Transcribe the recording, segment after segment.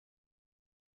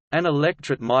An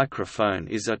Electret microphone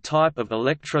is a type of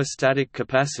electrostatic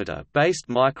capacitor-based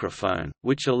microphone,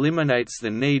 which eliminates the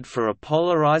need for a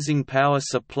polarizing power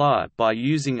supply by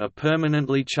using a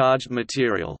permanently charged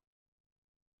material.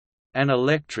 An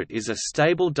electret is a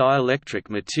stable dielectric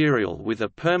material with a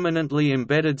permanently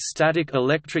embedded static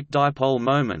electric dipole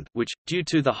moment which, due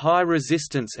to the high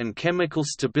resistance and chemical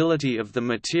stability of the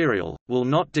material, will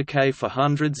not decay for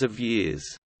hundreds of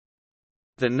years.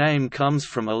 The name comes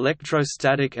from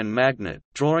electrostatic and magnet,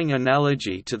 drawing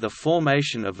analogy to the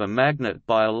formation of a magnet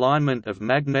by alignment of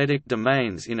magnetic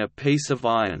domains in a piece of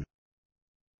iron.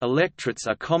 Electrets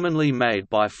are commonly made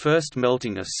by first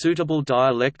melting a suitable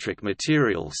dielectric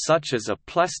material such as a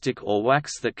plastic or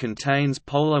wax that contains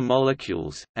polar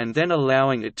molecules, and then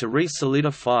allowing it to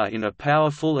re-solidify in a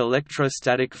powerful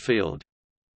electrostatic field.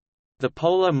 The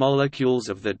polar molecules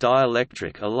of the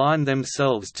dielectric align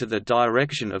themselves to the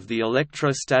direction of the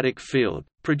electrostatic field,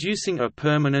 producing a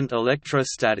permanent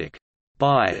electrostatic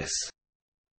bias.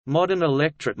 Modern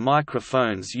Electret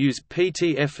microphones use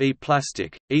PTFE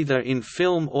plastic, either in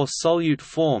film or solute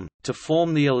form, to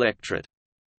form the electret.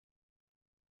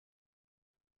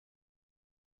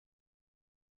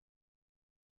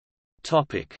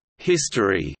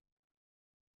 History.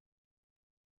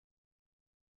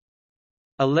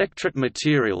 Electret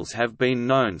materials have been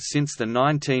known since the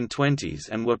 1920s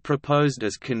and were proposed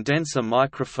as condenser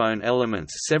microphone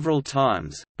elements several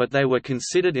times, but they were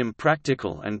considered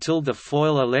impractical until the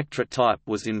foil electret type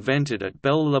was invented at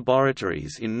Bell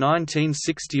Laboratories in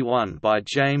 1961 by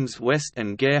James West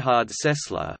and Gerhard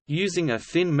Sessler, using a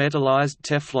thin metallized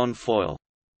Teflon foil.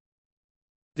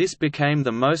 This became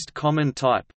the most common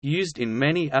type, used in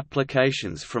many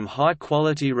applications from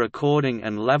high-quality recording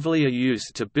and lavalier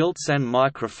use to built-in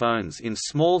microphones in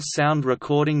small sound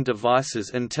recording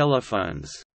devices and telephones.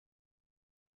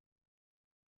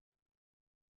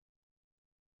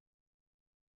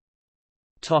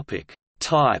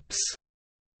 Types.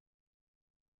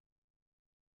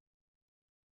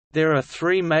 There are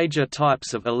three major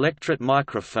types of electret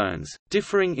microphones,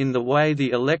 differing in the way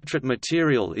the electret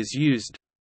material is used.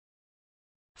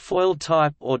 Foil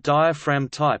type or diaphragm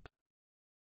type.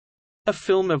 A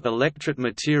film of electret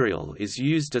material is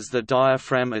used as the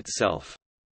diaphragm itself.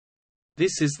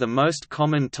 This is the most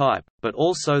common type, but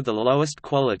also the lowest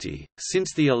quality,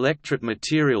 since the electret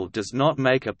material does not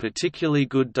make a particularly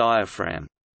good diaphragm.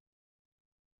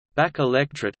 Back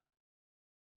electret.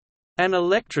 An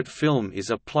electret film is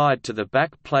applied to the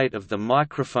back plate of the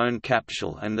microphone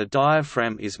capsule and the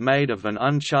diaphragm is made of an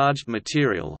uncharged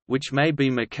material, which may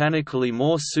be mechanically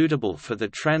more suitable for the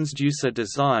transducer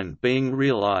design being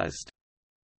realized.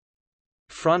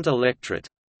 Front electret.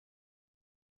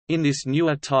 In this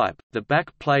newer type, the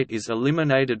back plate is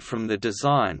eliminated from the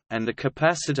design, and the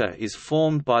capacitor is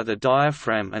formed by the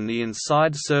diaphragm and the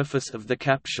inside surface of the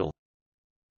capsule.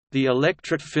 The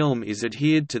electret film is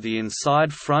adhered to the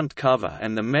inside front cover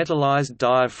and the metallized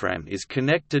diaphragm is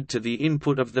connected to the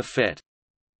input of the FET.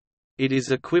 It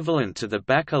is equivalent to the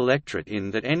back electret in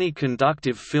that any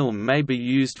conductive film may be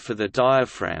used for the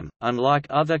diaphragm. Unlike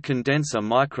other condenser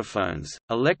microphones,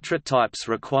 electret types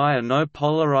require no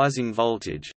polarizing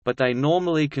voltage, but they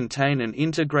normally contain an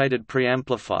integrated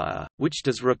preamplifier, which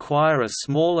does require a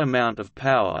small amount of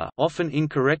power, often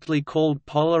incorrectly called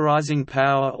polarizing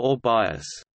power or bias.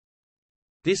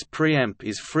 This preamp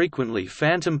is frequently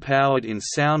phantom-powered in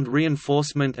sound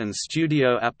reinforcement and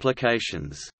studio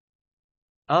applications.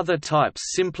 Other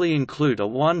types simply include a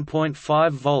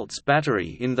 1.5 volts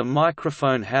battery in the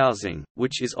microphone housing,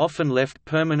 which is often left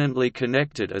permanently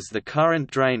connected as the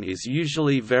current drain is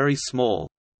usually very small.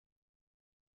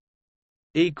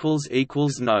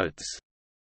 Notes